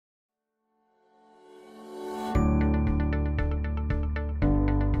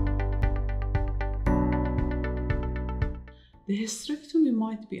the hysterectomy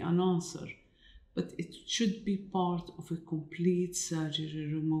might be an answer, but it should be part of a complete surgery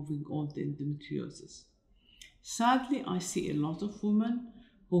removing all the endometriosis. Sadly, I see a lot of women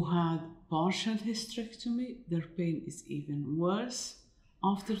who had partial hysterectomy. Their pain is even worse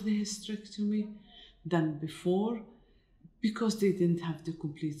after the hysterectomy than before because they didn't have the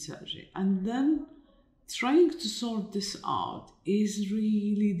complete surgery. And then trying to sort this out is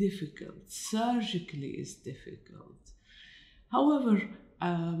really difficult. Surgically is difficult. However,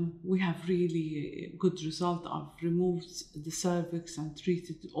 we have really good result. I've removed the cervix and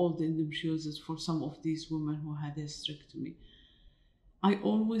treated all the endometriosis for some of these women who had hysterectomy. I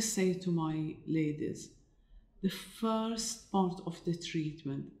always say to my ladies, the first part of the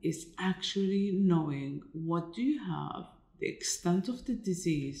treatment is actually knowing what do you have, the extent of the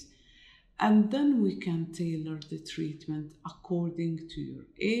disease, and then we can tailor the treatment according to your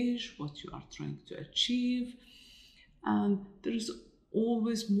age, what you are trying to achieve. And there is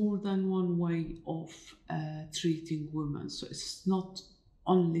always more than one way of treating women. So it's not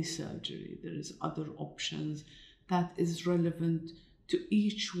only surgery. There is other options that is relevant to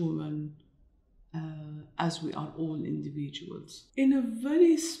each woman as we are all individuals. In a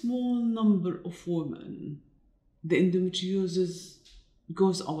very small number of women, the endometriosis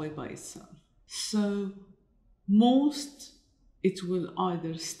goes away by itself. So most, it will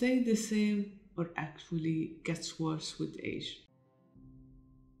either stay the same or actually gets worse with age.